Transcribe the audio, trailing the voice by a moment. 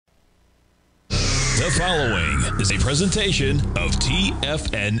The following is a presentation of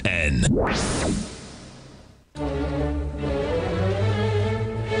TFNN.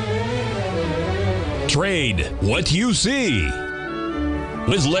 Trade what you see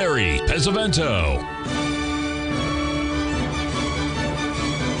with Larry Pesavento.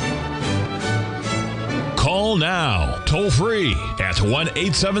 Call now, toll free at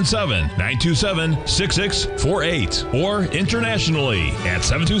 1-877-927-6648 or internationally at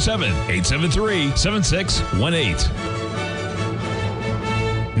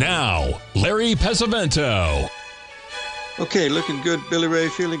 727-873-7618. Now, Larry Pesavento. Okay, looking good, Billy Ray,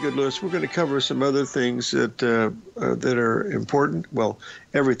 feeling good, Lewis. We're going to cover some other things that are important. Well,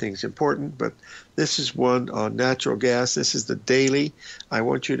 everything's important, but this is one on natural gas. This is the daily. I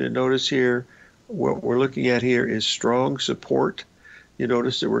want you to notice here, what we're looking at here is strong support. You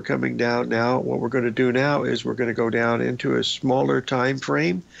notice that we're coming down now. What we're going to do now is we're going to go down into a smaller time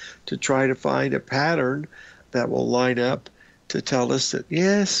frame to try to find a pattern that will line up to tell us that,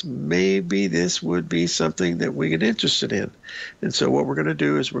 yes, maybe this would be something that we get interested in. And so what we're going to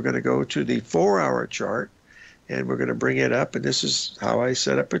do is we're going to go to the 4-hour chart, and we're going to bring it up. And this is how I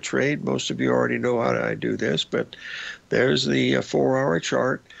set up a trade. Most of you already know how I do this, but there's the 4-hour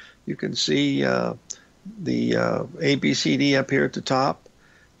chart. You can see the ABCD up here at the top,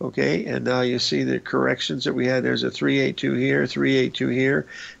 okay? And now you see the corrections that we had. There's a 382 here, 382 here.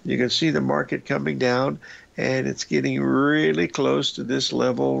 You can see the market coming down, and it's getting really close to this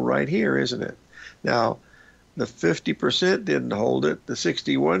level right here, isn't it? Now, the 50% didn't hold it, the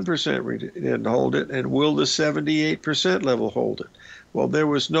 61% didn't hold it, and will the 78% level hold it? Well, there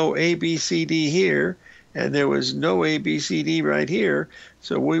was no ABCD here, and there was no ABCD right here.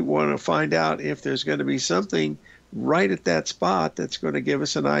 So we want to find out if there's going to be something right at that spot that's going to give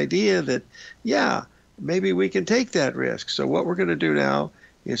us an idea that, yeah, maybe we can take that risk. So what we're going to do now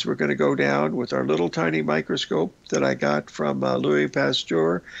is we're going to go down with our little tiny microscope that I got from Louis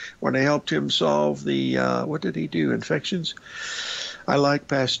Pasteur when I helped him solve the, what did he do, infections? I like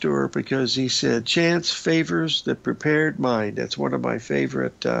Pasteur because he said, chance favors the prepared mind. That's one of my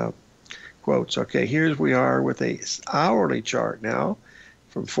favorite quotes. Okay, here we are with a hourly chart now,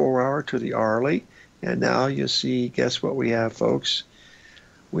 from 4-hour to the hourly. And now you see, guess what we have, folks?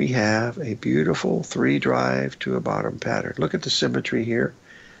 We have a beautiful 3-drive to a bottom pattern. Look at the symmetry here.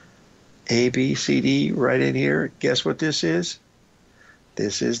 A, B, C, D right in here. Guess what this is?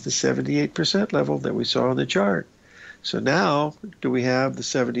 This is the 78% level that we saw on the chart. So now, do we have the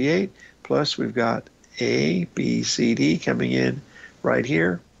 78? Plus we've got A, B, C, D coming in right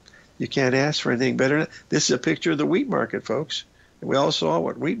here. You can't ask for anything better. This is a picture of the wheat market, folks. We all saw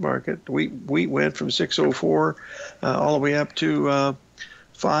what wheat market. Wheat went from 604 all the way up to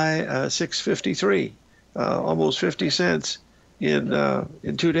 653, almost 50 cents in 2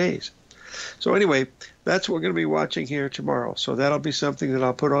 days. So anyway, that's what we're going to be watching here tomorrow. So that'll be something that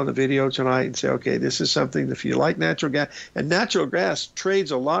I'll put on the video tonight and say, okay, this is something that if you like natural gas, and natural gas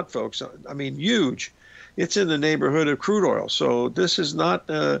trades a lot, folks. I mean, huge. It's in the neighborhood of crude oil. So this is not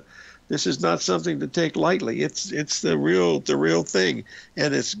something to take lightly. It's the real thing,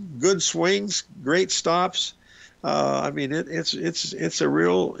 and it's good swings, great stops. I mean, it's a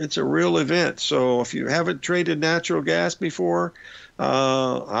real event. So if you haven't traded natural gas before,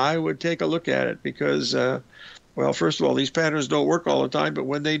 I would take a look at it because, well, first of all, these patterns don't work all the time, but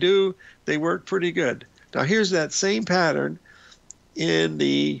when they do, they work pretty good. Now here's that same pattern in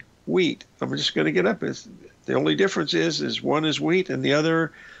the wheat. I'm just going to get up. The only difference is one is wheat and the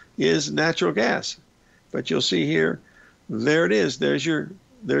other is natural gas. But you'll see here, there it is. There's your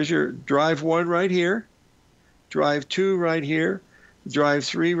drive 1 right here, drive 2 right here, drive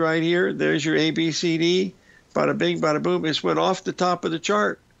 3 right here. There's your ABCD. Bada bing, bada boom. It went off the top of the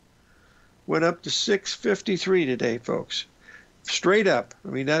chart. Went up to 653 today, folks. Straight up. I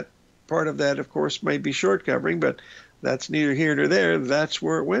mean, that part of that, of course, may be short covering, but that's neither here nor there. That's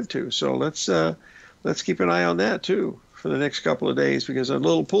where it went to. So let's keep an eye on that too for the next couple of days, because a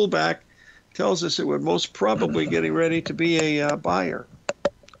little pullback tells us it would most probably getting ready to be a buyer.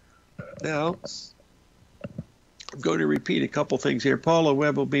 Now, I'm going to repeat a couple things here. Paula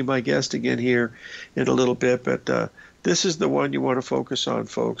Webb will be my guest again here in a little bit, but this is the one you want to focus on,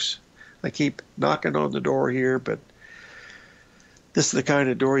 folks. I keep knocking on the door here, but this is the kind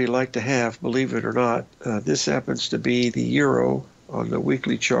of door you like to have, believe it or not. This happens to be the euro on the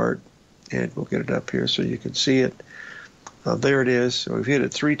weekly chart, and we'll get it up here so you can see it. There it is. So we've hit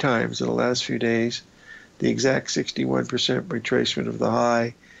it 3 times in the last few days. The exact 61% retracement of the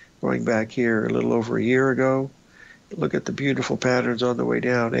high going back here a little over a year ago. Look at the beautiful patterns on the way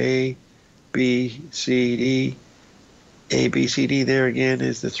down. A, B, C, D. A, B, C, D. There again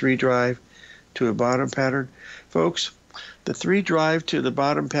is the 3-drive to a bottom pattern. Folks, the 3 drive to the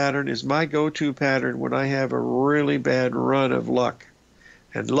bottom pattern is my go-to pattern when I have a really bad run of luck.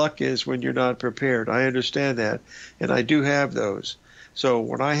 And luck is when you're not prepared. I understand that, and I do have those. So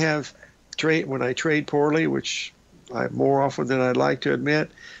when I trade poorly, which I more often than I'd like to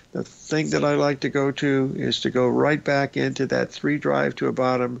admit, the thing that I like to go to is to go right back into that 3 drive to a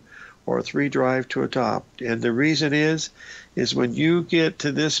bottom or 3 drive to a top. And the reason is when you get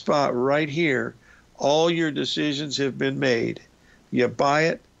to this spot right here, all your decisions have been made. You buy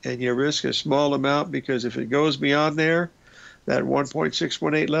it and you risk a small amount, because if it goes beyond there, that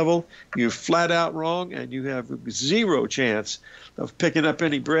 1.618 level, you're flat out wrong and you have 0 chance of picking up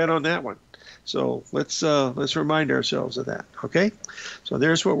any bread on that one. So let's remind ourselves of that, okay? So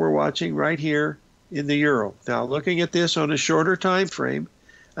there's what we're watching right here in the euro. Now, looking at this on a shorter time frame,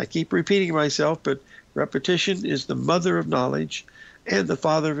 I keep repeating myself, but repetition is the mother of knowledge and the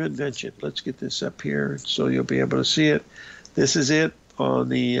father of invention. Let's get this up here so you'll be able to see it. This is it on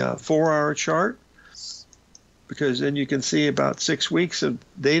the 4-hour chart, because then you can see about 6 weeks of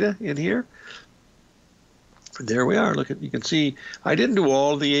data in here. There we are. Look, you can see I didn't do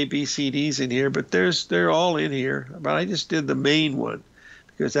all the ABCDs in here, but they're all in here. But I just did the main one,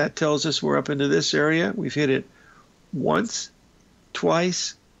 because that tells us we're up into this area. We've hit it once,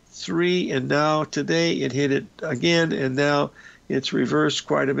 twice, 3, and now today it hit it again, and now it's reversed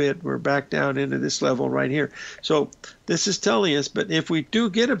quite a bit. We're back down into this level right here. So this is telling us, but if we do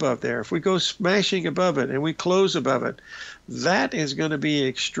get above there, if we go smashing above it and we close above it, that is going to be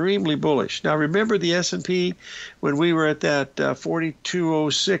extremely bullish. Now remember the S&P when we were at that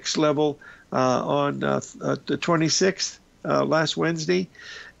 4206 level on the 26th last Wednesday.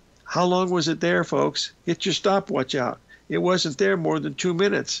 How long was it there, folks? Get your stopwatch out. It wasn't there more than 2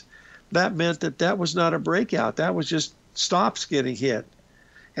 minutes. That meant that was not a breakout. That was just stops getting hit,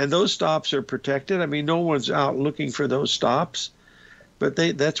 and those stops are protected. I mean, no one's out looking for those stops, but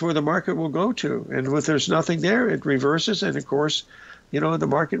that's where the market will go to. And if there's nothing there, it reverses, and of course, the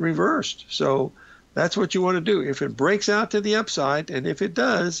market reversed. So that's what you want to do. If it breaks out to the upside, and if it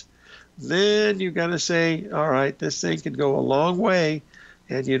does, then you got to say, all right, this thing can go a long way,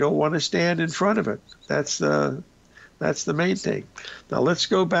 and you don't want to stand in front of it. That's the main thing. Now let's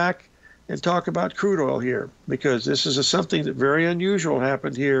go back and talk about crude oil here, because this is something that very unusual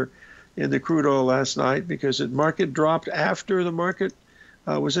happened here in the crude oil last night, because the market dropped after the market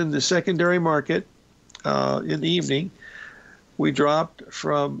was in the secondary market in the evening. We dropped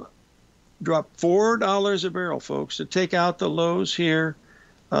 $4 a barrel, folks, to take out the lows here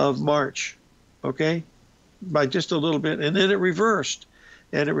of March, okay, by just a little bit, and then it reversed,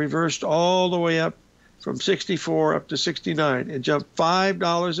 and it reversed all the way up from 64 up to 69. It jumped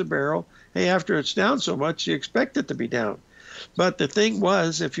 $5 a barrel. Hey, after it's down so much, you expect it to be down. But the thing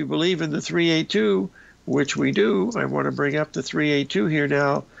was, if you believe in the 382, which we do, I want to bring up the 382 here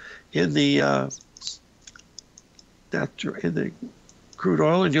now in the crude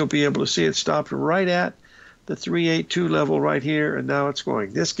oil, and you'll be able to see it stopped right at the 382 level right here, and now it's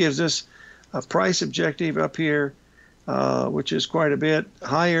going. This gives us a price objective up here, which is quite a bit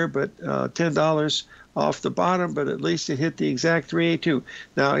higher, but $10 off the bottom, but at least it hit the exact 382.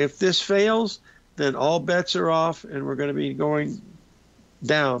 Now, if this fails, then all bets are off, and we're going to be going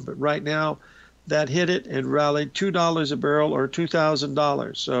down. But right now, that hit it and rallied $2 a barrel, or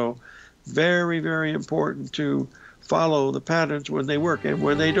 $2,000. So very, very important to follow the patterns when they work. And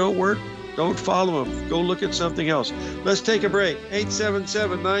when they don't work, don't follow them. Go look at something else. Let's take a break.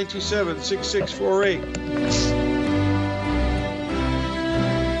 877-927-6648.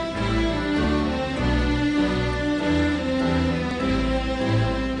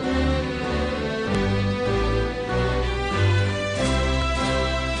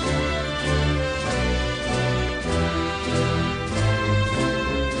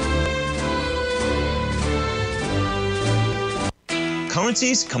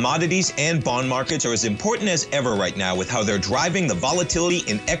 Currencies, commodities, and bond markets are as important as ever right now with how they're driving the volatility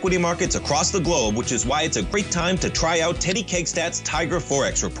in equity markets across the globe, which is why it's a great time to try out Teddy Kegstad's Tiger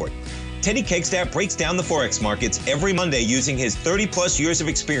Forex Report. Teddy Kegstad breaks down the Forex markets every Monday using his 30-plus years of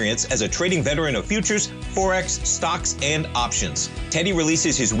experience as a trading veteran of futures, Forex, stocks, and options. Teddy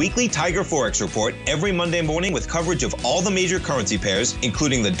releases his weekly Tiger Forex Report every Monday morning with coverage of all the major currency pairs,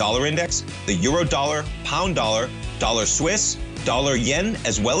 including the dollar index, the euro dollar, pound dollar, dollar Swiss, dollar yen,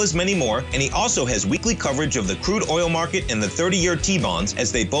 as well as many more, and he also has weekly coverage of the crude oil market and the 30-year T-bonds,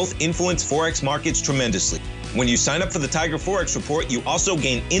 as they both influence Forex markets tremendously. When you sign up for the Tiger Forex Report, you also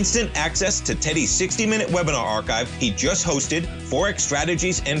gain instant access to Teddy's 60-minute webinar archive he just hosted, Forex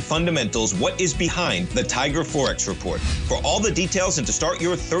Strategies and Fundamentals, What is Behind the Tiger Forex Report. For all the details and to start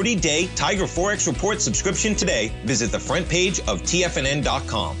your 30-day Tiger Forex Report subscription today, visit the front page of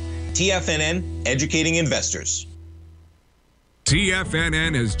TFNN.com. TFNN, educating investors.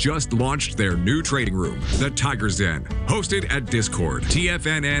 TFNN has just launched their new trading room, the Tiger's Den, hosted at Discord.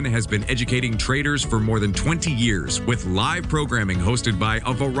 TFNN has been educating traders for more than 20 years with live programming hosted by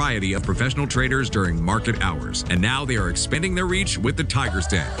a variety of professional traders during market hours. And now they are expanding their reach with the Tiger's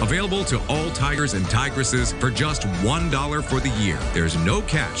Den, available to all tigers and tigresses for just $1 for the year. There's no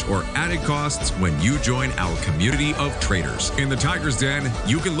catch or added costs when you join our community of traders. In the Tiger's Den,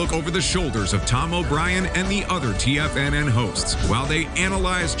 you can look over the shoulders of Tom O'Brien and the other TFNN hosts while they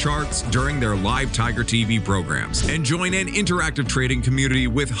analyze charts during their live Tiger TV programs, and join an interactive trading community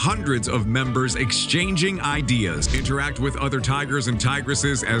with hundreds of members exchanging ideas. Interact with other tigers and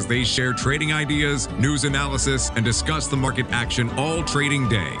tigresses as they share trading ideas, news analysis, and discuss the market action all trading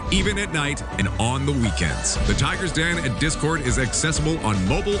day, even at night and on the weekends. The Tiger's Den at Discord is accessible on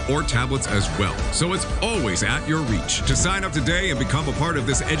mobile or tablets as well, so it's always at your reach. To sign up today and become a part of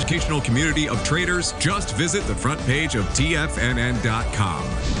this educational community of traders, just visit the front page of TFNN.com.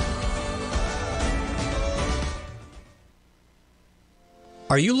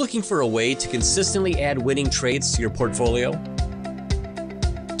 Are you looking for a way to consistently add winning trades to your portfolio?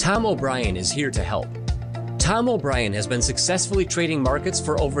 Tom O'Brien is here to help. Tom O'Brien has been successfully trading markets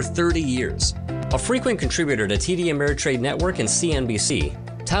for over 30 years. A frequent contributor to TD Ameritrade Network and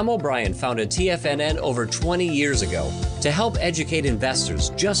CNBC, Tom O'Brien founded TFNN over 20 years ago to help educate investors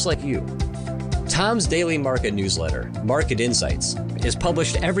just like you. Tom's daily market newsletter, Market Insights, is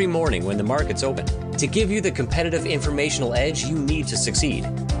published every morning when the market's open to give you the competitive informational edge you need to succeed.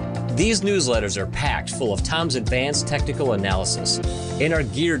 These newsletters are packed full of Tom's advanced technical analysis and are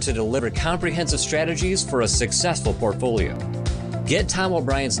geared to deliver comprehensive strategies for a successful portfolio. Get Tom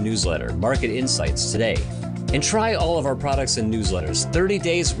O'Brien's newsletter, Market Insights, today, and try all of our products and newsletters 30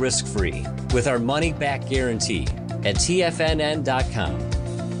 days risk-free with our money-back guarantee at TFNN.com.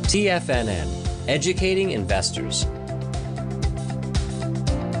 TFNN. Educating investors.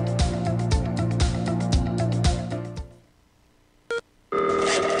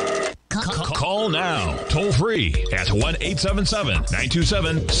 Call now, toll free at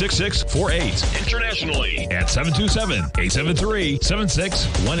 1-877-927-6648. Internationally at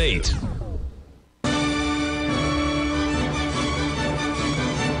 727-873-7618.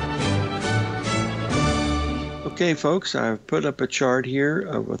 Okay, folks, I've put up a chart here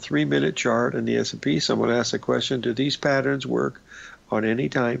of a 3-minute chart in the S&P. Someone asked the question, do these patterns work on any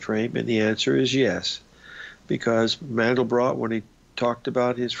time frame? And the answer is yes, because Mandelbrot, when he talked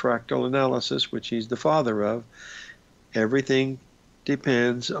about his fractal analysis, which he's the father of, everything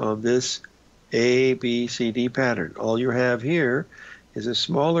depends on this ABCD pattern. All you have here is a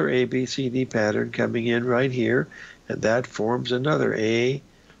smaller ABCD pattern coming in right here, and that forms another A,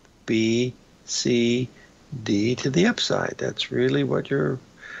 B, C, D to the upside. That's really what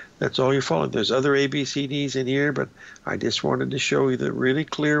that's all you're following. There's other ABCDs in here, but I just wanted to show you the really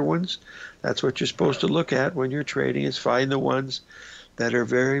clear ones. That's what you're supposed to look at when you're trading, is find the ones that are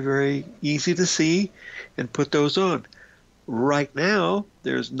very, very easy to see and put those on. Right now,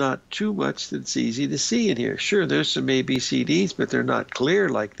 there's not too much that's easy to see in here. Sure, there's some ABCDs, but they're not clear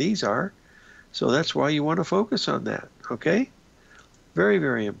like these are. So that's why you want to focus on that, okay? Very,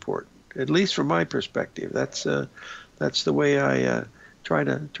 very important. At least from my perspective, that's the way I try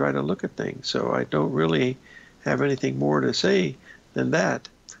to look at things. So I don't really have anything more to say than that.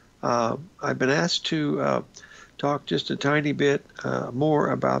 I've been asked to talk just a tiny bit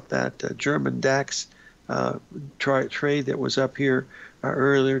more about that German DAX trade that was up here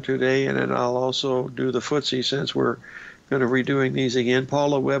earlier today, and then I'll also do the FTSE since we're going to be redoing these again.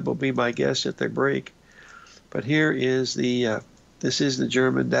 Paula Webb will be my guest at the break. But here is this is the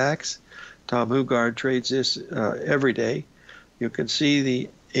German DAX. Tom Hugard trades this every day. You can see the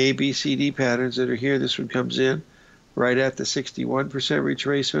ABCD patterns that are here. This one comes in right at the 61%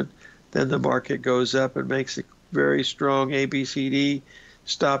 retracement. Then the market goes up and makes a very strong ABCD,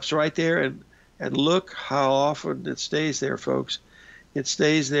 stops right there, and look how often it stays there, folks. It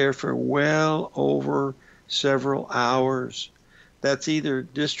stays there for well over several hours. That's either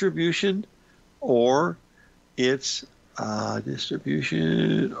distribution or it's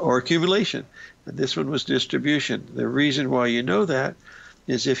distribution or accumulation. And this one was distribution. The reason why you know that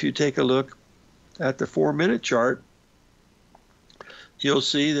is if you take a look at the 4-minute chart, you'll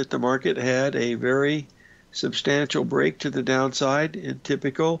see that the market had a very substantial break to the downside in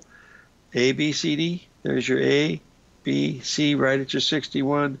typical ABCD There's your A, B, C right at your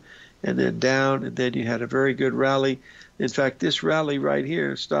 61, and then down, and then you had a very good rally. In fact, this rally right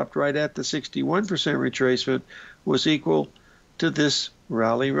here stopped right at the 61% retracement, was equal to this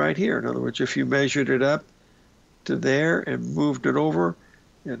rally right here. In other words, if you measured it up to there and moved it over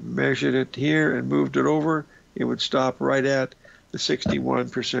and measured it here and moved it over, it would stop right at the 61%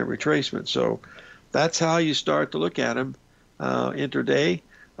 retracement. So that's how you start to look at them intraday.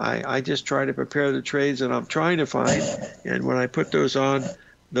 I just try to prepare the trades that I'm trying to find, and when I put those on,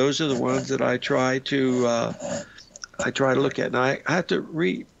 those are the ones that I try to look at. Now I have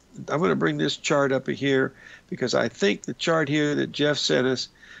to I'm going to bring this chart up here because I think the chart here that Jeff sent us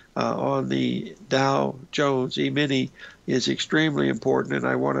on the Dow Jones E-mini is extremely important, and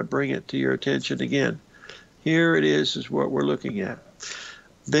I want to bring it to your attention again. Here it is what we're looking at.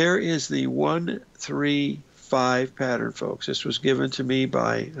 There is the 1-3-5 pattern, folks. This was given to me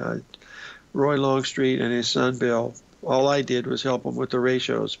by Roy Longstreet and his son Bill. All I did was help them with the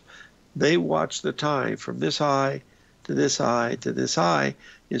ratios. They watched the time from this high to this high to this high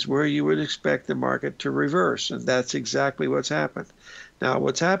is where you would expect the market to reverse, and that's exactly what's happened. Now,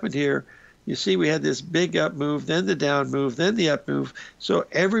 what's happened here, you see we had this big up move, then the down move, then the up move. So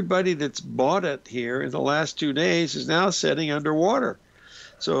everybody that's bought it here in the last 2 days is now sitting underwater.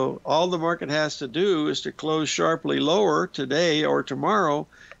 So all the market has to do is to close sharply lower today or tomorrow,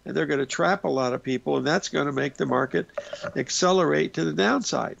 and they're going to trap a lot of people, and that's going to make the market accelerate to the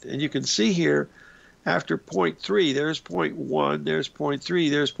downside. And you can see here after 0.3, there's 0.1, there's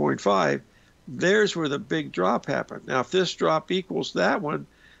 0.3, there's 0.5. There's where the big drop happened. Now, if this drop equals that one,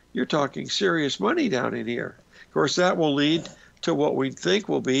 you're talking serious money down in here. Of course, that will lead to what we think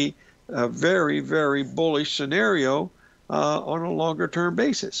will be a very, very bullish scenario on a longer-term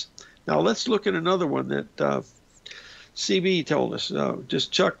basis. Now, let's look at another one that CB told us.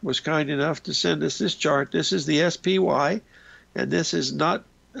 Just Chuck was kind enough to send us this chart. This is the SPY, and this is not.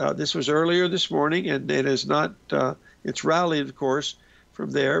 This was earlier this morning, and it is not. It's rallied, of course,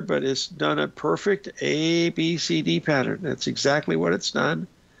 from there, but it's done a perfect A, B, C, D pattern. That's exactly what it's done.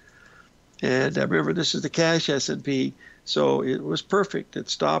 And remember, this is the cash S&P, so it was perfect. It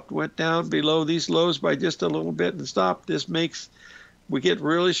stopped, went down below these lows by just a little bit and stopped. This makes, we get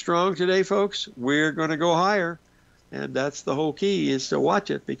really strong today, folks. We're going to go higher, and that's the whole key, is to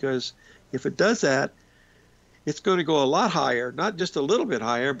watch it, because if it does that, it's going to go a lot higher, not just a little bit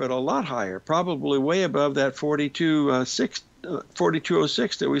higher, but a lot higher, probably way above that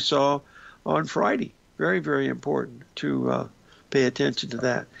 4206 that we saw on Friday. Very, very important to pay attention to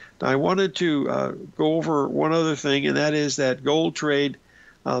that. Now, I wanted to go over one other thing, and that is that gold trade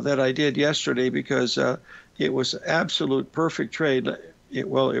that I did yesterday, because it was absolute perfect trade. It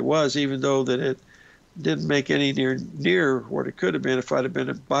was, even though that it didn't make any near what it could have been if I'd have been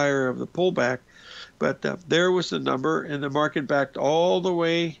a buyer of the pullback. But there was the number, and the market backed all the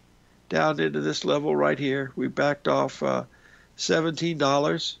way down into this level right here. We backed off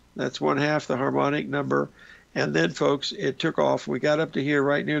 $17. That's one half the harmonic number. And then, folks, it took off. We got up to here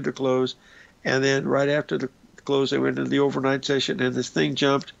right near the close. And then right after the close, they went into the overnight session, and this thing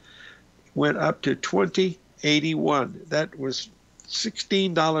jumped, went up to $20.81. That was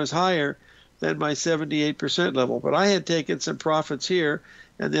 $16 higher than my 78% level. But I had taken some profits here,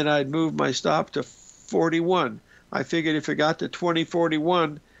 and then I'd moved my stop to 41. I figured if it got to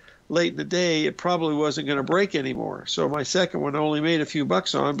 20.41 late in the day, it probably wasn't going to break anymore. So my second one only made a few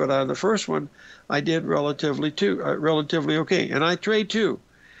bucks on, but on the first one, I did relatively okay. And I trade too.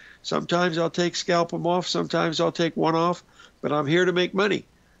 Sometimes I'll scalp them off. Sometimes I'll take one off, but I'm here to make money.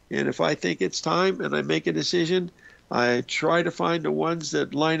 And if I think it's time and I make a decision, I try to find the ones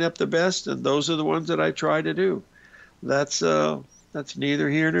that line up the best, and those are the ones that I try to do. That's neither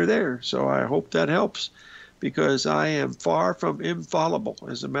here nor there. So I hope that helps, because I am far from infallible.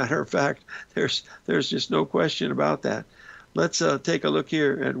 As a matter of fact, there's just no question about that. Let's take a look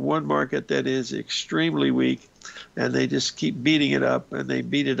here at one market that is extremely weak, and they just keep beating it up, and they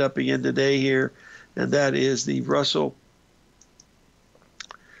beat it up again today here, and that is the Russell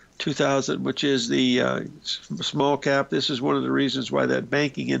 2000, which is the small cap. This is one of the reasons why that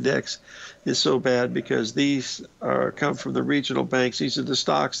banking index is so bad, because these come from the regional banks. These are the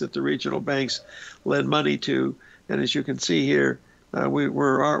stocks that the regional banks lend money to. And as you can see here,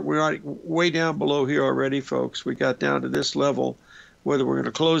 we're way down below here already, folks. We got down to this level. Whether we're going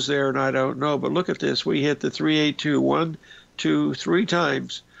to close there or not, I don't know. But look at this. We hit the 382 1, 2, 3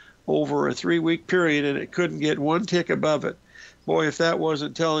 times over a 3-week period, and it couldn't get one tick above it. Boy, if that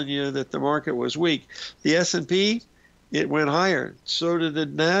wasn't telling you that the market was weak. The S&P, it went higher. So did the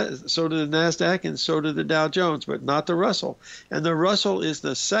NASDAQ, and so did the Dow Jones, but not the Russell. And the Russell is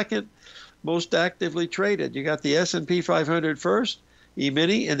the second most actively traded. You got the S&P 500 first,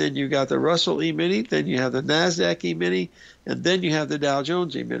 E-mini, and then you got the Russell E-mini, then you have the NASDAQ E-mini, and then you have the Dow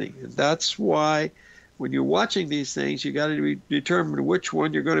Jones E-mini. And that's why when you're watching these things, you got to determine which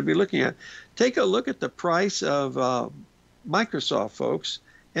one you're going to be looking at. Take a look at the price of Microsoft, folks,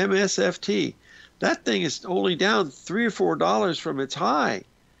 MSFT. That thing is only down $3 or $4 from its high. I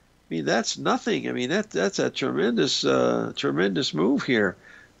mean, that's nothing. I mean, that's a tremendous move here,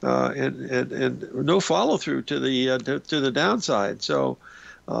 and no follow through to the downside. So,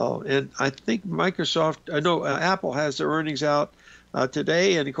 and I think Apple has their earnings out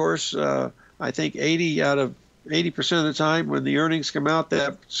today, and of course, I think 80% of the time when the earnings come out,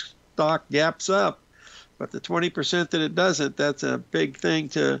 that stock gaps up. But the 20% that it doesn't, that's a big thing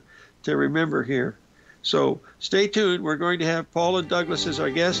to remember here. So stay tuned. We're going to have Paula Douglas as our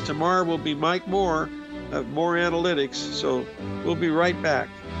guest. Tomorrow will be Mike Moore of More Analytics. So we'll be right back.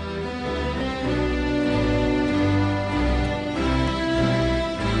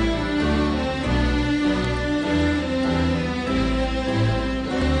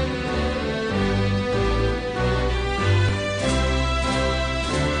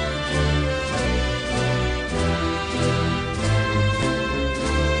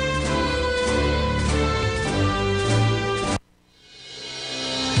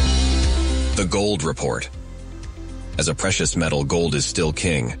 The Gold Report. As a precious metal, gold is still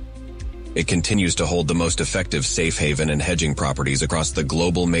king. It continues to hold the most effective safe haven and hedging properties across the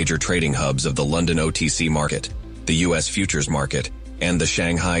global major trading hubs of the London OTC market, the U.S. futures market, and the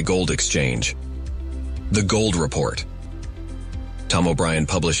Shanghai Gold Exchange. The Gold Report. Tom O'Brien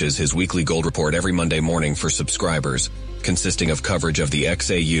publishes his weekly Gold Report every Monday morning for subscribers, consisting of coverage of the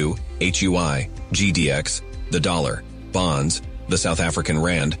XAU, HUI, GDX, the dollar, bonds, the South African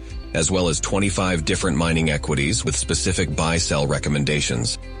rand, as well as 25 different mining equities with specific buy-sell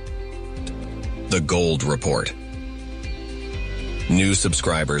recommendations. The Gold Report. New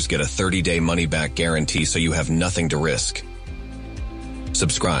subscribers get a 30-day money-back guarantee, so you have nothing to risk.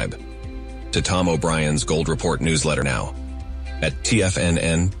 Subscribe to Tom O'Brien's Gold Report newsletter now at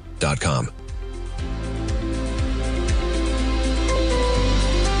TFNN.com.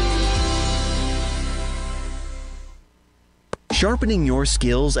 Sharpening your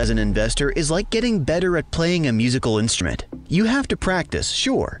skills as an investor is like getting better at playing a musical instrument. You have to practice,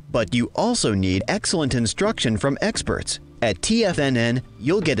 sure, but you also need excellent instruction from experts. At TFNN,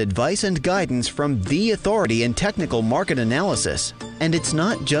 you'll get advice and guidance from the authority in technical market analysis. And it's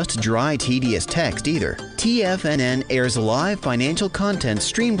not just dry, tedious text either. TFNN airs live financial content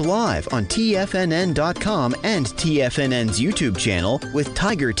streamed live on TFNN.com and TFNN's YouTube channel with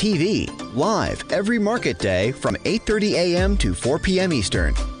Tiger TV, live every market day from 8:30 a.m. to 4 p.m.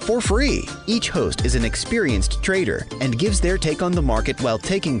 Eastern. For free. Each host is an experienced trader and gives their take on the market while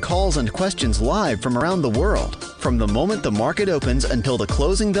taking calls and questions live from around the world. From the moment the market opens until the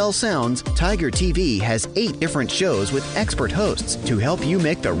closing bell sounds, Tiger TV has 8 different shows with expert hosts to help you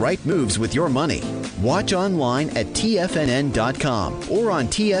make the right moves with your money. Watch online at TFNN.com or on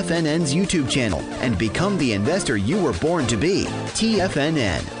TFNN's YouTube channel and become the investor you were born to be.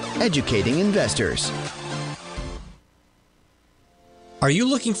 TFNN, educating investors. Are you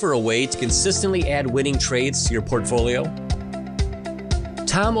looking for a way to consistently add winning trades to your portfolio?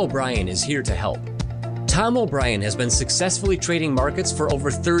 Tom O'Brien is here to help. Tom O'Brien has been successfully trading markets for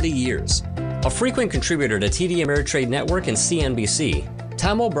over 30 years. A frequent contributor to TD Ameritrade Network and CNBC,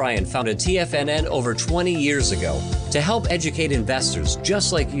 Tom O'Brien founded TFNN over 20 years ago to help educate investors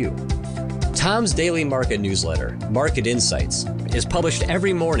just like you. Tom's daily market newsletter, Market Insights, is published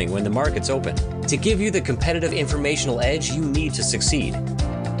every morning when the markets open to give you the competitive informational edge you need to succeed.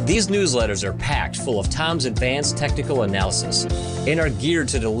 These newsletters are packed full of Tom's advanced technical analysis and are geared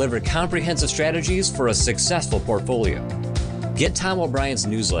to deliver comprehensive strategies for a successful portfolio. Get Tom O'Brien's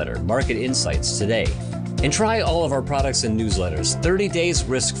newsletter, Market Insights, today and try all of our products and newsletters 30 days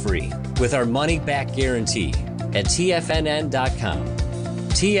risk-free with our money-back guarantee at TFNN.com.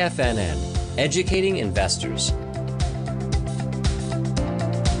 TFNN, educating investors.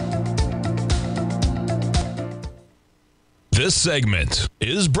 This segment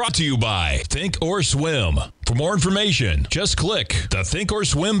is brought to you by Thinkorswim. For more information, just click the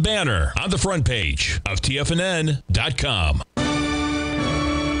Thinkorswim banner on the front page of TFNN.com.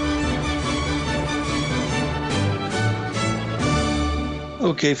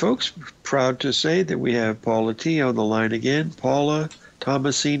 Okay, folks, proud to say that we have Paula T. on the line again. Paula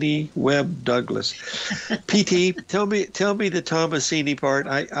Tomasini Webb Douglas. PT, tell me the Tomasini part.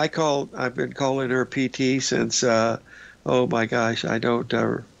 I've been calling her PT since oh my gosh, I don't.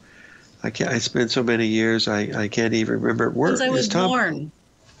 I can't. It's been so many years. I can't even remember. Since I was born.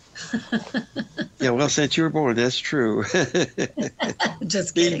 Yeah, well, since you were born, that's true.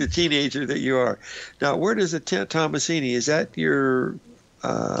 Just Being kidding. the teenager that you are. Now, where does the Tomasini, is that your...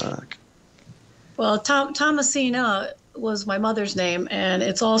 Well, Thomasina was my mother's name, and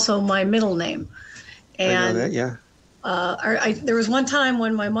it's also my middle name. And I know that, yeah. There was one time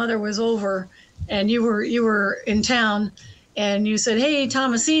when my mother was over, and you were in town, and you said, "Hey,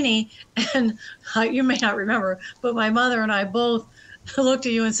 Tomasini," and you may not remember, but my mother and I both looked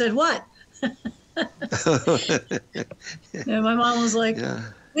at you and said, "What?" And my mom was like, Yeah.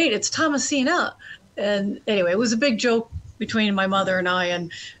 "Wait, it's Thomasina." And anyway, it was a big joke between my mother and I,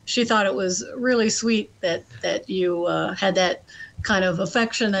 and she thought it was really sweet that you had that kind of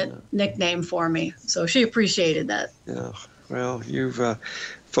affectionate nickname for me. So she appreciated that. Yeah. Well, you've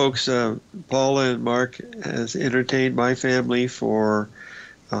folks, Paula and Mark has entertained my family for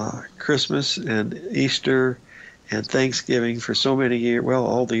Christmas and Easter and Thanksgiving for so many years. Well,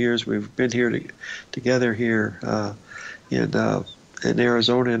 all the years we've been here together here in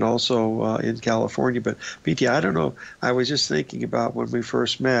Arizona and also in California. But BT, I don't know. I was just thinking about when we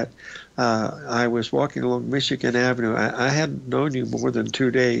first met. I was walking along Michigan Avenue. I hadn't known you more than 2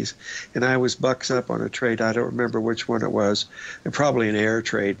 days, and I was bucks up on a trade. I don't remember which one it was. Probably an air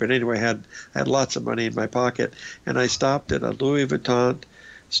trade. But anyway, I had lots of money in my pocket, and I stopped at a Louis Vuitton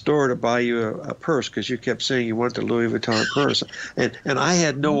store to buy you a purse because you kept saying you want the Louis Vuitton purse, and I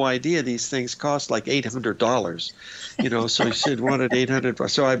had no idea these things cost like $800, So you said wanted $800,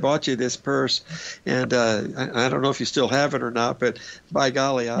 so I bought you this purse, and I don't know if you still have it or not, but by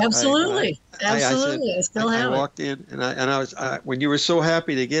golly, Absolutely, I still have it. I walked in and I was when you were so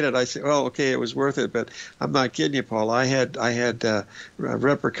happy to get it, I said, "Oh, okay, it was worth it." But I'm not kidding you, Paul. I had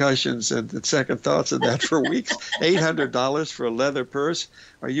repercussions and second thoughts of that for weeks. $800 for a leather purse.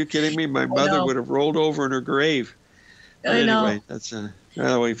 Are you kidding me? My mother would have rolled over in her grave. But anyway, that's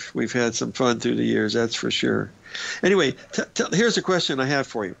we've had some fun through the years, that's for sure. Anyway, here's a question I have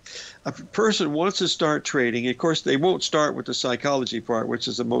for you. A person wants to start trading. Of course, they won't start with the psychology part, which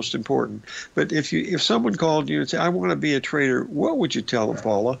is the most important. But if someone called you and said, "I want to be a trader," what would you tell them,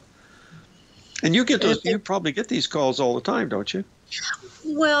 Paula? And you get those. You probably get these calls all the time, don't you?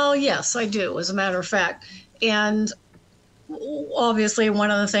 Well, yes, I do, as a matter of fact. And obviously,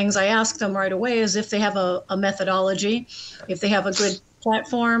 one of the things I ask them right away is if they have a methodology, if they have a good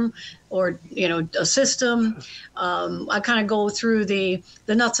platform or a system. I kind of go through the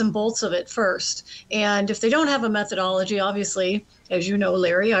nuts and bolts of it first. And if they don't have a methodology, obviously, as you know,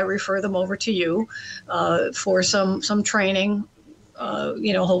 Larry, I refer them over to you for some training,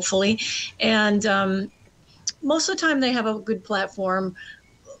 hopefully. And most of the time they have a good platform.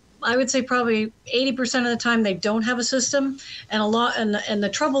 I would say probably 80% of the time they don't have a system, and the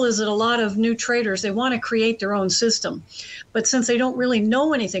trouble is that a lot of new traders, they want to create their own system, but since they don't really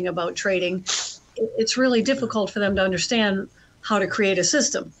know anything about trading, it's really difficult for them to understand how to create a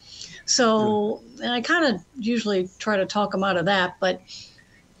system. So and I kind of usually try to talk them out of that, but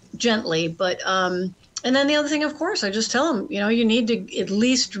gently. But and then the other thing, of course, I just tell them, you need to at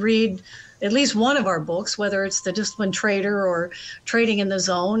least read at least one of our books, whether it's The Disciplined Trader or Trading in the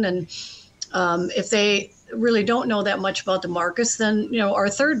Zone. And if they really don't know that much about the markets, then, our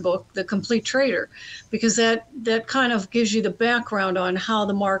third book, The Complete Trader, because that kind of gives you the background on how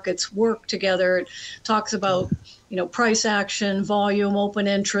the markets work together. It talks about, price action, volume, open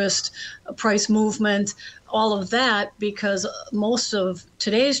interest, price movement, all of that, because most of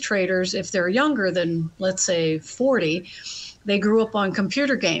today's traders, if they're younger than, let's say, 40, they grew up on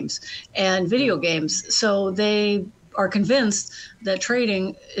computer games and video games. So they are convinced that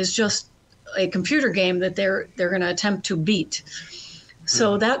trading is just a computer game that they're going to attempt to beat.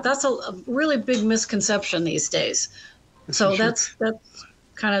 So that's a really big misconception these days. So that's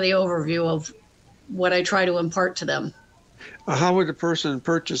kind of the overview of what I try to impart to them. How would a person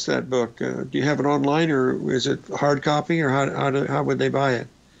purchase that book? Do you have it online, or is it hard copy, or how would they buy it?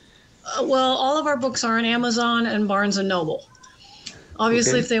 Well, all of our books are on Amazon and Barnes & Noble.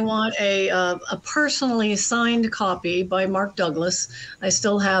 Obviously, if they want a personally signed copy by Mark Douglas, I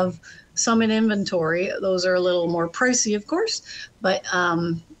still have some in inventory. Those are a little more pricey, of course, but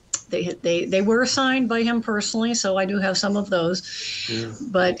they were signed by him personally, so I do have some of those. Yeah.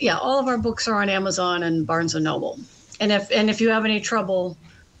 But yeah, all of our books are on Amazon and Barnes & Noble. And if you have any trouble,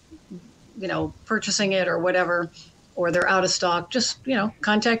 purchasing it or whatever, or they're out of stock, just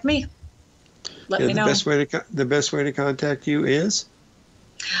contact me. Let me know. The best way to contact you is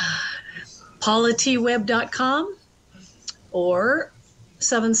paulatweb.com or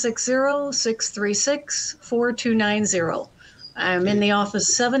 760-636-4290. I'm in the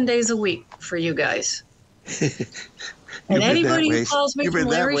office 7 days a week for you guys. And anybody who calls me from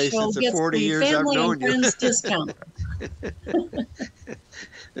Larry's show gets the family and friends discount.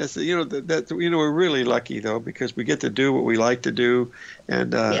 That's we're really lucky though, because we get to do what we like to do,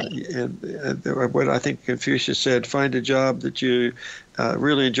 and what I think Confucius said: find a job that you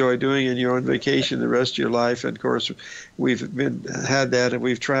really enjoy doing, and you're on vacation the rest of your life. And of course, we've had that, and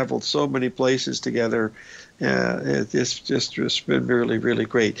we've traveled so many places together. It's just been really, really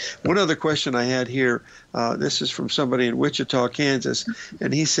great. One other question I had here. This is from somebody in Wichita, Kansas,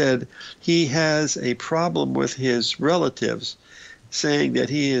 and he said he has a problem with his relatives, saying that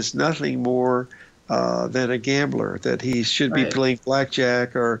he is nothing more than a gambler, that he should be playing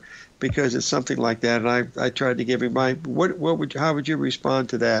blackjack, or because it's something like that. And I tried to give him how would you respond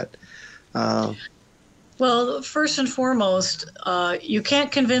to that? Well, first and foremost, you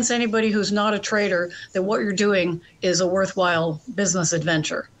can't convince anybody who's not a trader that what you're doing is a worthwhile business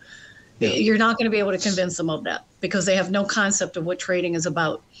adventure. Yeah. You're not going to be able to convince them of that, because they have no concept of what trading is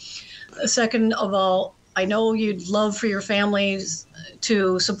about. Second of all, I know you'd love for your families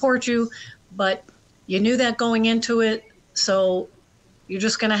to support you, but you knew that going into it, so you're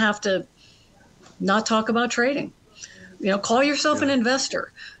just going to have to not talk about trading. Call yourself an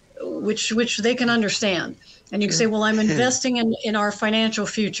investor, which they can understand. And you can say, well, I'm investing in our financial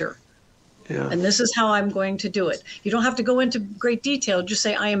future. Yeah. And this is how I'm going to do it. You don't have to go into great detail. Just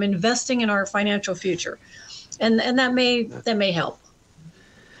say, I am investing in our financial future. And that may help.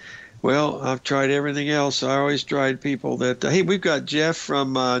 Well, I've tried everything else. I always tried people that, hey, we've got Jeff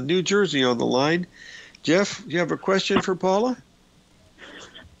from New Jersey on the line. Jeff, you have a question for Paula?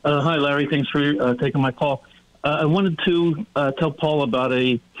 Hi, Larry. Thanks for taking my call. I wanted to tell Paula about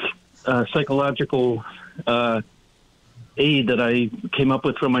a psychological aid that I came up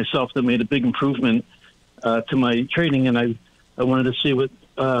with for myself that made a big improvement to my trading, and I wanted to see what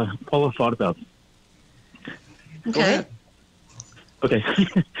Paula thought about it. Okay. Okay.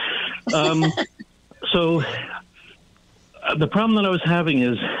 So the problem that I was having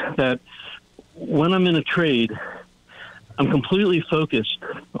is that when I'm in a trade, I'm completely focused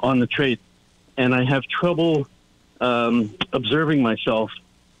on the trade, and I have trouble observing myself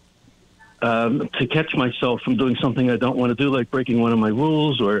to catch myself from doing something I don't want to do, like breaking one of my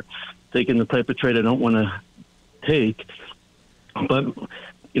rules or taking the type of trade I don't want to take. But,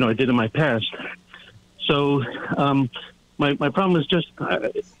 I did in my past. So my problem is just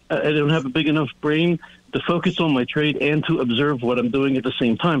I don't have a big enough brain to focus on my trade and to observe what I'm doing at the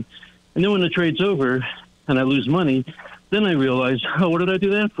same time. And then when the trade's over and I lose money, then I realize, what did I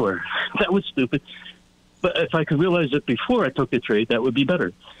do that for? That was stupid. But if I could realize it before I took the trade, that would be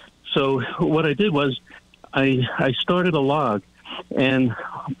better. So what I did was I started a log, and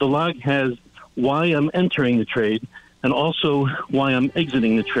the log has why I'm entering the trade and also why I'm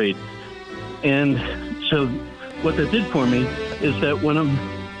exiting the trade. And so what that did for me is that when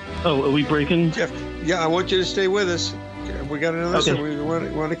are we breaking? Jeff, yeah, I want you to stay with us. We got another, okay. So we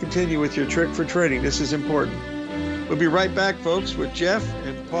want to continue with your trick for trading. This is important. We'll be right back, folks, with Jeff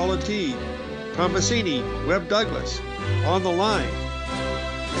and Paula T. Tomasini, Webb Douglas, on the line.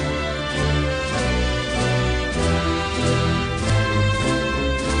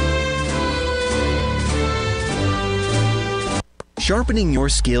 Sharpening your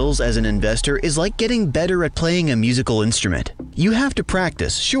skills as an investor is like getting better at playing a musical instrument. You have to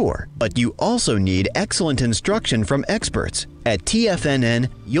practice, sure, but you also need excellent instruction from experts. At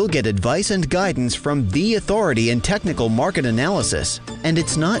TFNN, you'll get advice and guidance from the authority in technical market analysis. And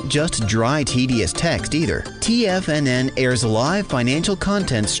it's not just dry, tedious text either. TFNN airs live financial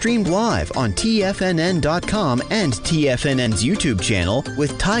content streamed live on TFNN.com and TFNN's YouTube channel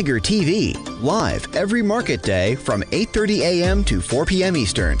with Tiger TV, live every market day from 8:30 a.m. to 4 p.m.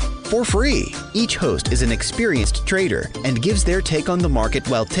 Eastern, for free. Each host is an experienced trader and gives their take on the market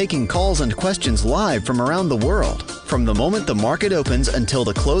while taking calls and questions live from around the world. From the moment the market opens until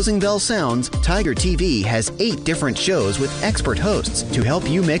the closing bell sounds, Tiger TV has 8 different shows with expert hosts to help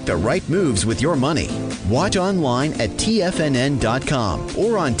you make the right moves with your money. Watch online at TFNN.com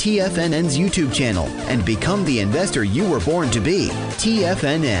or on TFNN's YouTube channel and become the investor you were born to be.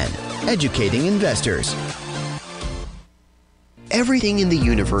 TFNN, educating investors. Everything in the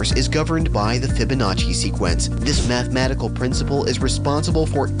universe is governed by the Fibonacci sequence. This mathematical principle is responsible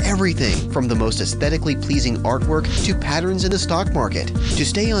for everything from the most aesthetically pleasing artwork to patterns in the stock market. To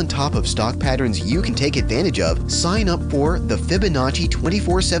stay on top of stock patterns you can take advantage of, sign up for the Fibonacci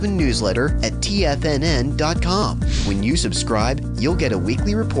 24/7 newsletter at TFNN.com. When you subscribe, you'll get a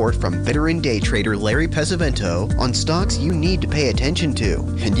weekly report from veteran day trader Larry Pesavento on stocks you need to pay attention to.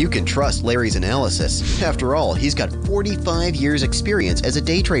 And you can trust Larry's analysis. After all, he's got 45 years years' experience as a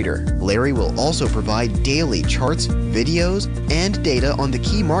day trader. Larry will also provide daily charts, videos, and data on the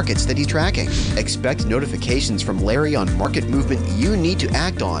key markets that he's tracking. Expect notifications from Larry on market movement you need to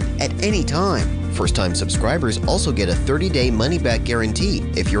act on at any time. First-time subscribers also get a 30-day money-back guarantee.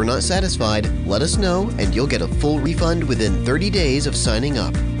 If you're not satisfied, let us know and you'll get a full refund within 30 days of signing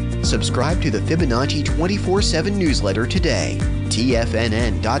up. Subscribe to the Fibonacci 24/7 newsletter today.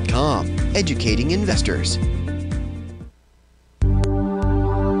 TFNN.com, educating investors.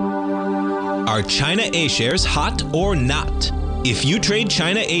 Are China A-shares hot or not? If you trade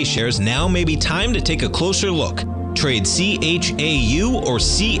China A-shares, now may be time to take a closer look. Trade CHAU or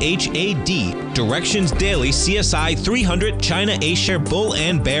CHAD, Directions Daily CSI 300 China A-share Bull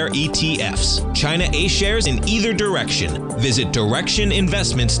and Bear ETFs. China A-shares in either direction. Visit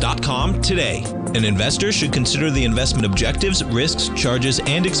directioninvestments.com today. An investor should consider the investment objectives, risks, charges,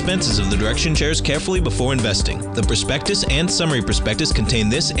 and expenses of the Direction shares carefully before investing. The prospectus and summary prospectus contain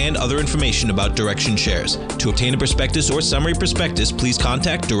this and other information about Direction shares. To obtain a prospectus or summary prospectus, please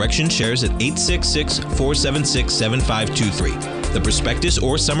contact Direction shares at 866-476-7523. The prospectus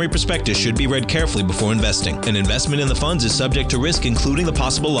or summary prospectus should be read carefully before investing. An investment in the funds is subject to risk, including the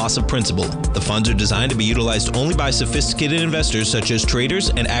possible loss of principal. The funds are designed to be utilized only by sophisticated investors such as traders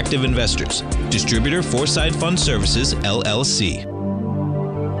and active investors. Distributor Foreside Fund Services, LLC.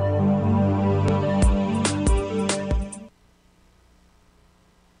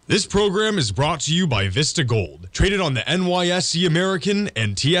 This program is brought to you by Vista Gold, traded on the NYSE American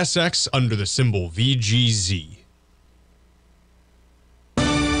and TSX under the symbol VGZ.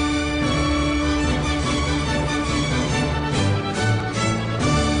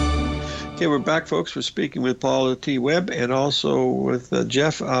 Okay, we're back, folks. We're speaking with Paula T. Webb and also with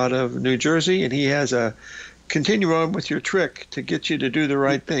Jeff out of New Jersey, and he has a continue on with your trick to get you to do the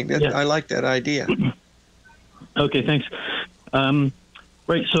right thing. I like that idea. Okay, thanks.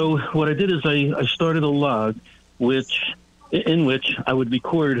 Right, so what I did is I started a log in which I would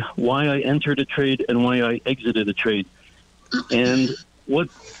record why I entered a trade and why I exited a trade. And what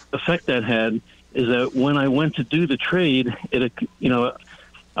effect that had is that when I went to do the trade,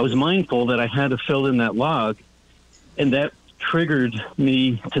 I was mindful that I had to fill in that log, and that triggered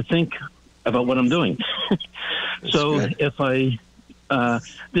me to think about what I'm doing. So good. If I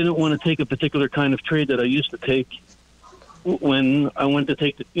didn't want to take a particular kind of trade that I used to take, when I went to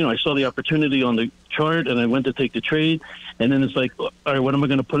take I saw the opportunity on the chart and I went to take the trade, and then it's like, all right, what am I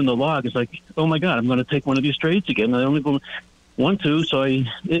going to put in the log? It's like, oh my God, I'm going to take one of these trades again. I only want to, so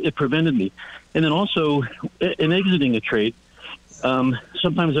it prevented me. And then also in exiting a trade,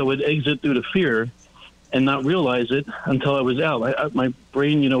 sometimes I would exit due to fear and not realize it until I was out. My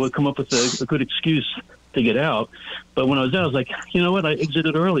brain, would come up with a good excuse to get out. But when I was out, I was like, you know what? I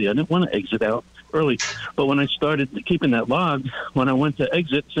exited early. I didn't want to exit out early. But when I started keeping that log, when I went to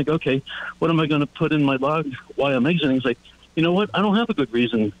exit, it's like, okay, what am I going to put in my log while I'm exiting? It's like, you know what? I don't have a good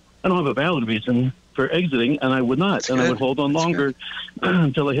reason. I don't have a valid reason for exiting, and I would not. I would hold on longer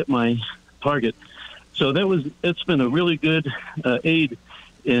until I hit my target. So it's been a really good aid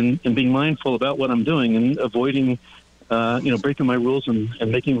in being mindful about what I'm doing and avoiding, breaking my rules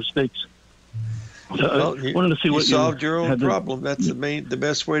and making mistakes. So I wanted to see what you solved your own problem. That's the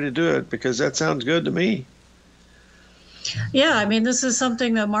best way to do it, because that sounds good to me. Yeah, I mean, this is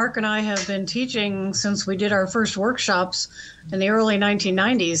something that Mark and I have been teaching since we did our first workshops in the early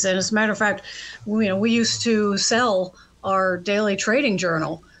 1990s. And as a matter of fact, we used to sell our daily trading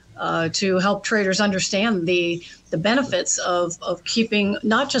journal to help traders understand the benefits of keeping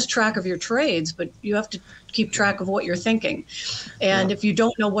not just track of your trades, but you have to keep track of what you're thinking. And if you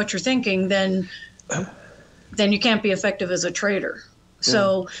don't know what you're thinking, then you can't be effective as a trader.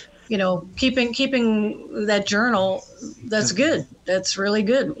 So, keeping that journal, that's good. That's really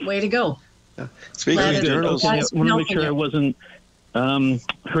good. Way to go. Speaking of journals, I want to make sure I wasn't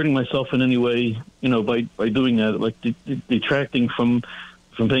hurting myself in any way, by doing that, like detracting from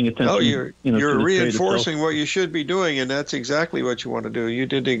paying attention. Oh, you're reinforcing what you should be doing, and that's exactly what you want to do. You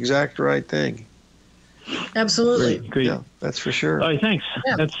did the exact right thing. Absolutely. Great. Yeah, that's for sure. All right, thanks.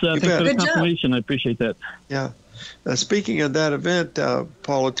 Yeah. Thanks for the confirmation. I appreciate that. Yeah. Speaking of that event,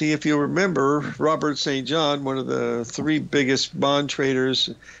 Paula T., if you remember, Robert St. John, one of the three biggest bond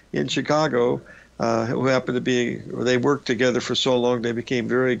traders in Chicago, who happened to they worked together for so long, they became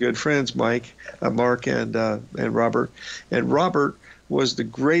very good friends, Mark and Robert. And Robert was the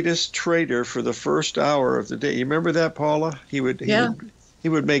greatest trader for the first hour of the day. You remember that, Paula? He would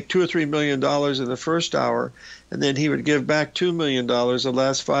make $2 or $3 million in the first hour, and then he would give back $2 million the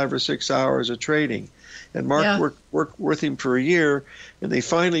last 5 or 6 hours of trading. And Mark worked with him for a year, and they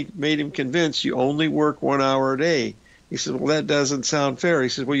finally made him convinced you only work 1 hour a day. He said, well, that doesn't sound fair. He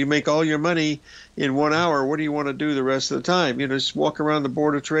says, well, you make all your money in 1 hour. What do you want to do the rest of the time? Just walk around the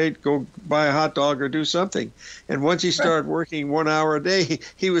Board of Trade, go buy a hot dog or do something. And once he started working 1 hour a day,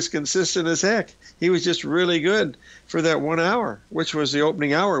 he was consistent as heck. He was just really good for that 1 hour, which was the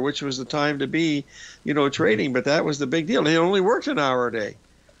opening hour, which was the time to be, trading. But that was the big deal. He only worked an hour a day.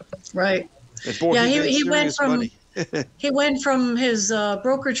 Right. And boy, yeah, he went from money. He went from his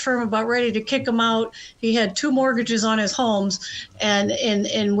brokerage firm about ready to kick him out. He had 2 mortgages on his homes, and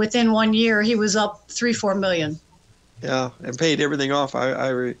in within 1 year he was up $3-4 million. Yeah, and paid everything off. I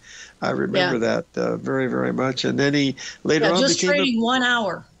remember that very, very much. And then he later on just trading 1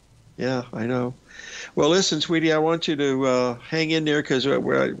 hour. Yeah, I know. Well, listen, sweetie, I want you to hang in there because,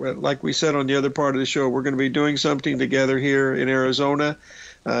 like we said on the other part of the show, we're going to be doing something together here in Arizona.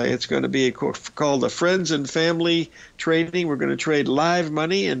 It's going to be called the Friends and Family Trading. We're going to trade live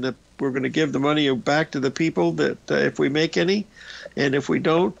money, and we're going to give the money back to the people that if we make any. And if we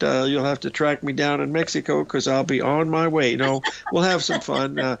don't, you'll have to track me down in Mexico because I'll be on my way. No, we'll have some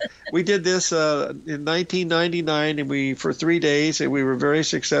fun. We did this in 1999, and for 3 days, and we were very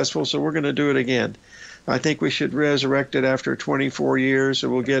successful. So we're going to do it again. I think we should resurrect it after 24 years,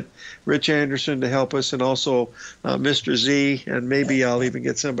 and we'll get Rich Anderson to help us, and also Mr. Z, and maybe I'll even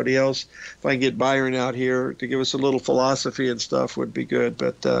get somebody else. If I can get Byron out here to give us a little philosophy and stuff would be good.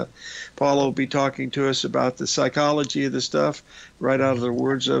 But Paula will be talking to us about the psychology of the stuff, right out of the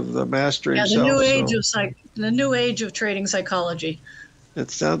words of the master himself. The new age of trading psychology. That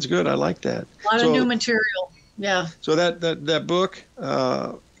sounds good. I like that. A lot of new material. Yeah. So that book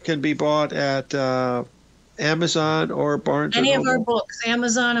can be bought at Amazon or Barnes & Noble? Any of our books,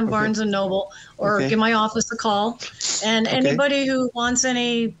 Amazon and Barnes & Noble, or give my office a call. And anybody who wants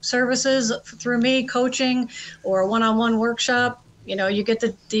any services through me, coaching or a one-on-one workshop, you get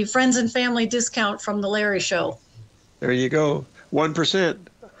the Friends and Family discount from the Larry Show. There you go. 1%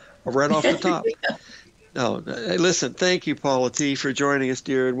 right off the top. No, listen, thank you, Paula T., for joining us,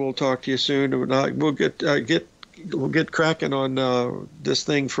 dear, and we'll talk to you soon. We'll get cracking on this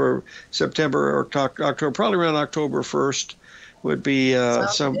thing for September or October, probably around October 1st would be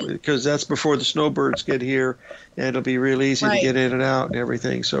because that's before the snowbirds get here, and it'll be real easy to get in and out and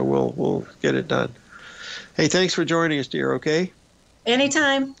everything. So we'll get it done. Hey, thanks for joining us, dear. Okay.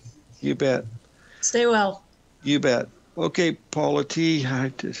 Anytime. You bet. Stay well. You bet. Okay, Paula T.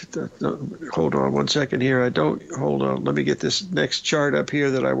 Hold on 1 second here. Hold on. Let me get this next chart up here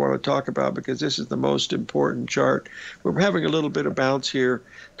that I want to talk about because this is the most important chart. We're having a little bit of bounce here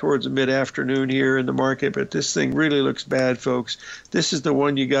towards the mid-afternoon here in the market, but this thing really looks bad, folks. This is the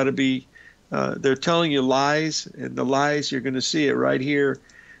one you got to be. They're telling you lies, and the lies, you're going to see it right here.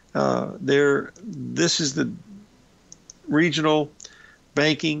 This is the regional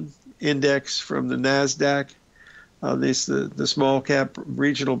banking index from the NASDAQ. The small cap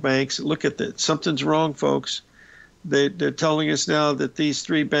regional banks. Look at that. Something's wrong, folks. They're telling us now that these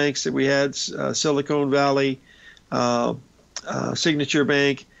 3 banks that we had, Silicon Valley, Signature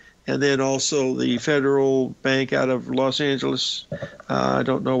Bank, and then also the Federal Bank out of Los Angeles. I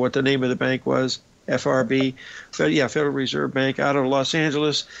don't know what the name of the bank was. FRB, Federal Reserve Bank out of Los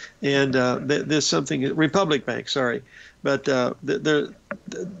Angeles, and there's something, Republic Bank, sorry. But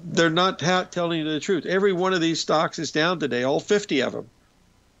they're not telling you the truth. Every one of these stocks is down today, all 50 of them.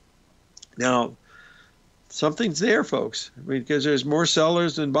 Now, something's there, folks, because there's more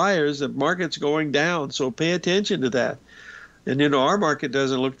sellers than buyers. The market's going down, so pay attention to that. And, our market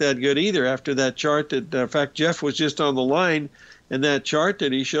doesn't look that good either after that chart that, in fact, Jeff was just on the line, and that chart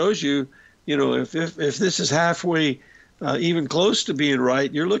that he shows you, if this is halfway even close to being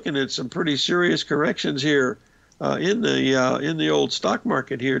right, you're looking at some pretty serious corrections here. In the old stock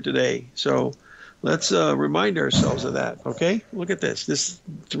market here today. So let's remind ourselves of that, okay? Look at this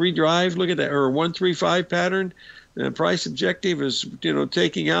 3 drive, look at that, or 135 pattern. The price objective is,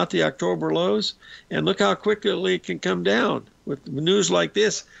 taking out the October lows, and look how quickly it can come down. With news like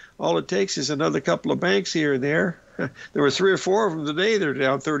this, all it takes is another couple of banks here and there. There were 3 or 4 of them today. They're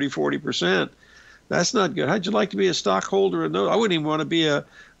down 30, 40%. That's not good. How'd you like to be a stockholder in those? I wouldn't even want to be a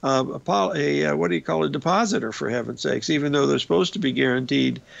depositor, for heaven's sakes, even though they're supposed to be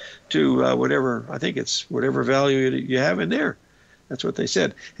guaranteed to whatever value you have in there. That's what they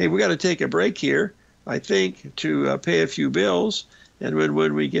said. Hey, we got to take a break here, I think, to pay a few bills. And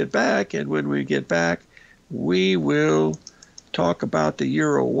when we get back, we will talk about the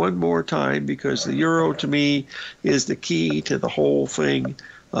euro one more time, because the euro to me is the key to the whole thing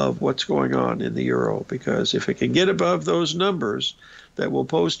of what's going on in the euro. Because if it can get above those numbers that we'll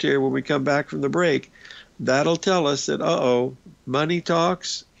post here when we come back from the break, that'll tell us that, money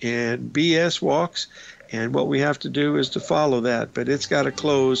talks and BS walks, and what we have to do is to follow that. But it's got to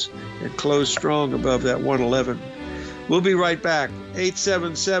close, and close strong above that 111. We'll be right back.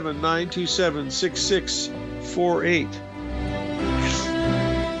 877-927-6648.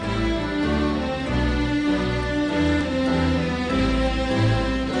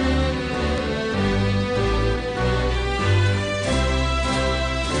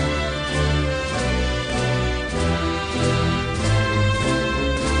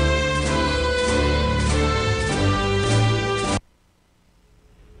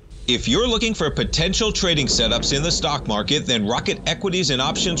 If you're looking for potential trading setups in the stock market, then Rocket Equities and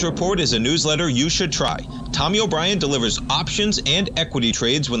Options Report is a newsletter you should try. Tommy O'Brien delivers options and equity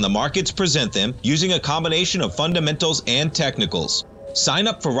trades when the markets present them, using a combination of fundamentals and technicals. Sign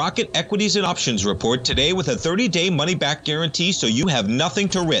up for Rocket Equities and Options Report today with a 30-day money-back guarantee, so you have nothing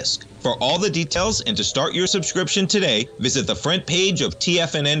to risk. For all the details and to start your subscription today, visit the front page of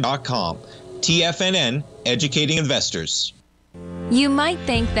TFNN.com. TFNN, educating investors. You might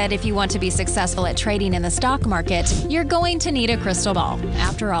think that if you want to be successful at trading in the stock market, you're going to need a crystal ball.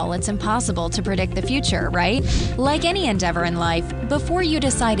 After all, it's impossible to predict the future, right? Like any endeavor in life, before you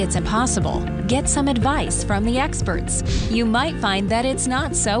decide it's impossible, get some advice from the experts. You might find that it's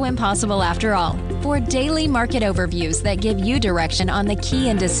not so impossible after all. For daily market overviews that give you direction on the key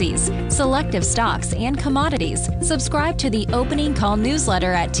indices, selective stocks, and commodities, subscribe to the Opening Call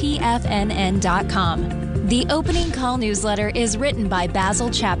newsletter at TFNN.com. The Opening Call newsletter is written by Basil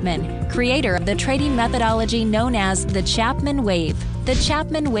Chapman, creator of the trading methodology known as the Chapman Wave. The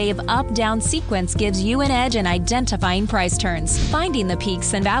Chapman Wave up-down sequence gives you an edge in identifying price turns, finding the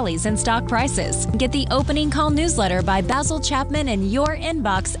peaks and valleys in stock prices. Get the Opening Call newsletter by Basil Chapman in your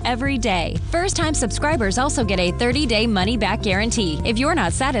inbox every day. First-time subscribers also get a 30-day money-back guarantee. If you're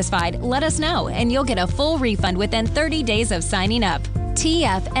not satisfied, let us know, and you'll get a full refund within 30 days of signing up.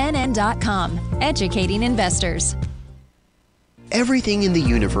 TFNN.com, educating investors. Everything in the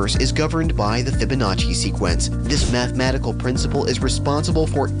universe is governed by the Fibonacci sequence. This mathematical principle is responsible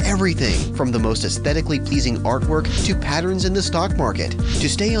for everything from the most aesthetically pleasing artwork to patterns in the stock market. To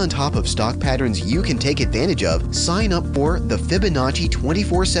stay on top of stock patterns you can take advantage of, sign up for the Fibonacci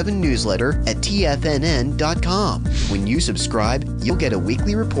 24/7 newsletter at TFNN.com. When you subscribe, you'll get a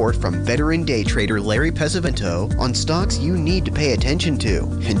weekly report from veteran day trader Larry Pesavento on stocks you need to pay attention to.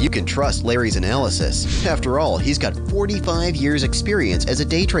 And you can trust Larry's analysis. After all, he's got 45 years experience as a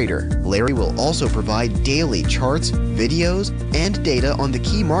day trader. Larry will also provide daily charts, videos, and data on the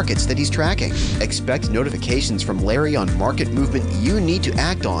key markets that he's tracking. Expect notifications from Larry on market movement you need to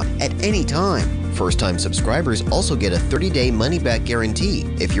act on at any time. First-time subscribers also get a 30-day money-back guarantee.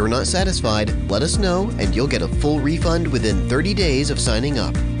 If you're not satisfied, let us know and you'll get a full refund within 30 days of signing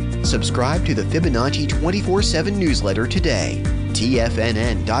up. Subscribe to the Fibonacci 24/7 newsletter today.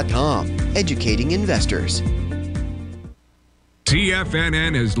 TFNN.com, educating investors.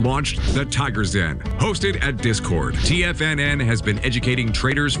 TFNN has launched the Tiger's Den, hosted at Discord. TFNN has been educating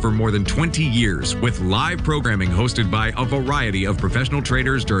traders for more than 20 years, with live programming hosted by a variety of professional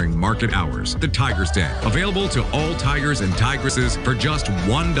traders during market hours. The Tiger's Den, available to all tigers and tigresses for just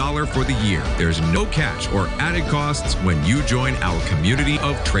 $1 for the year. There's no catch or added costs when you join our community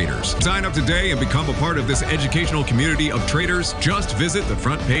of traders. Sign up today and become a part of this educational community of traders. Just visit the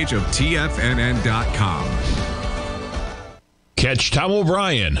front page of TFNN.com. Catch Tom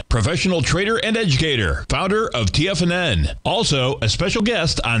O'Brien, professional trader and educator, founder of TFNN. Also, a special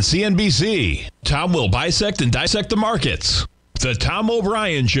guest on CNBC. Tom will bisect and dissect the markets. The Tom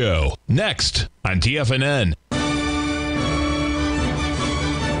O'Brien Show, next on TFNN.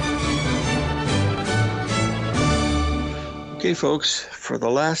 Okay, folks, for the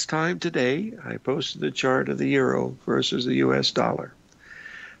last time today, I posted the chart of the euro versus the U.S. dollar.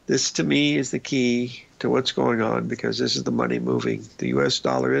 This, to me, is the key to what's going on, because this is the money moving. The U.S.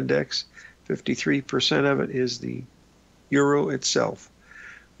 dollar index, 53% of it is the euro itself.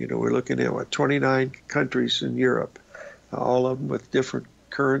 You know, we're looking at, 29 countries in Europe, all of them with different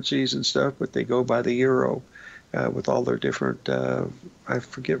currencies and stuff, but they go by the euro with all their different, I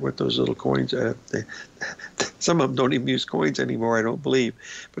forget what those little coins are. Some of them don't even use coins anymore, I don't believe.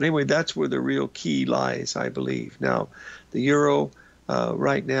 But anyway, that's where the real key lies, I believe. Now, the euro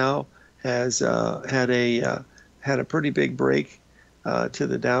right now has had a pretty big break to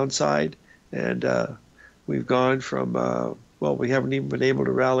the downside, and we've gone from well, we haven't even been able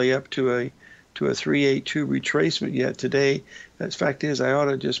to rally up to a 382 retracement yet today. The fact is, I ought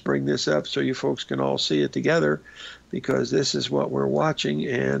to just bring this up so you folks can all see it together, because this is what we're watching,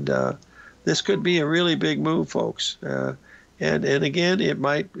 and this could be a really big move, folks. And again, it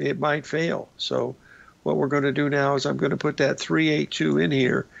might fail. So what we're going to do now is I'm going to put that 382 in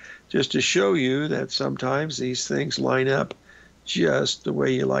here just to show you that sometimes these things line up just the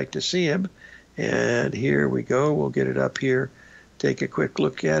way you like to see them. And here we go. We'll get it up here. Take a quick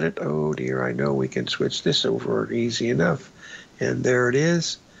look at it. Oh dear, I know we can switch this over easy enough. And there it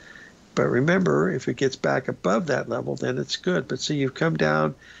is. But remember, if it gets back above that level, then it's good. But see, you've come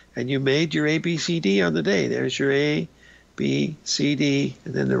down and you made your A, B, C, D on the day. There's your A, B, C, D,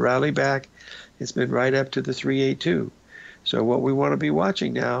 and then the rally back. It's been right up to the 382. So what we want to be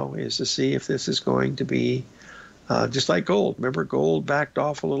watching now is to see if this is going to be just like gold. Remember, gold backed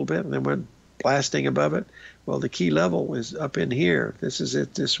off a little bit and then went blasting above it. Well, the key level is up in here. This is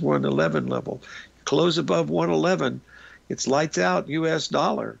at this 111 level. Close above 111, it's lights out U.S.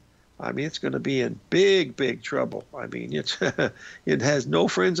 dollar. I mean, it's going to be in big, big trouble. I mean, it's it has no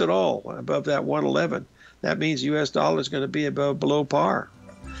friends at all above that 111. That means U.S. dollar is going to be below par.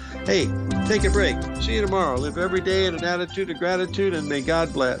 Hey, take a break. See you tomorrow. Live every day in an attitude of gratitude, and may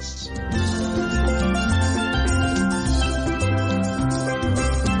God bless.